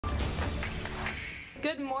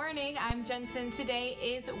Good morning, I'm Jensen. Today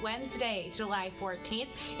is Wednesday, July 14th,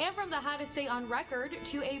 and from the hottest day on record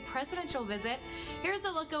to a presidential visit, here's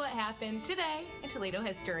a look at what happened today in Toledo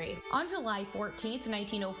history. On July 14th,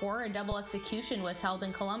 1904, a double execution was held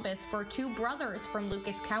in Columbus for two brothers from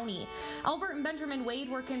Lucas County. Albert and Benjamin Wade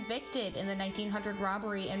were convicted in the 1900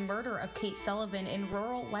 robbery and murder of Kate Sullivan in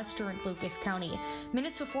rural western Lucas County.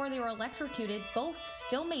 Minutes before they were electrocuted, both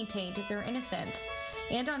still maintained their innocence.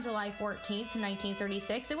 And on July 14th,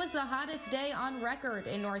 1936, it was the hottest day on record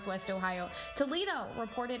in Northwest Ohio. Toledo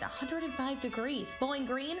reported 105 degrees. Bowling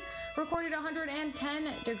Green recorded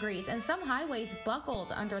 110 degrees, and some highways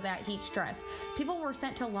buckled under that heat stress. People were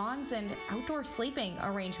sent to lawns and outdoor sleeping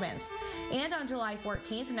arrangements. And on July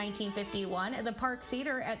 14th, 1951, at the Park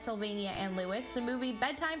Theater at Sylvania and Lewis, the movie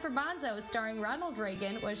Bedtime for Bonzo starring Ronald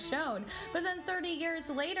Reagan was shown. But then 30 years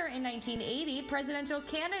later, in 1980, presidential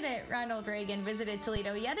candidate Ronald Reagan visited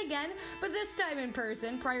Toledo yet again, but this time in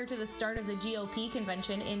person prior to the start of the GOP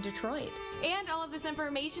convention in Detroit. And all of this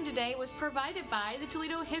information today was provided by the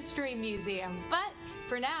Toledo History Museum. But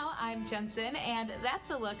for now, I'm Jensen, and that's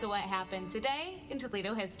a look at what happened today in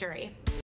Toledo history.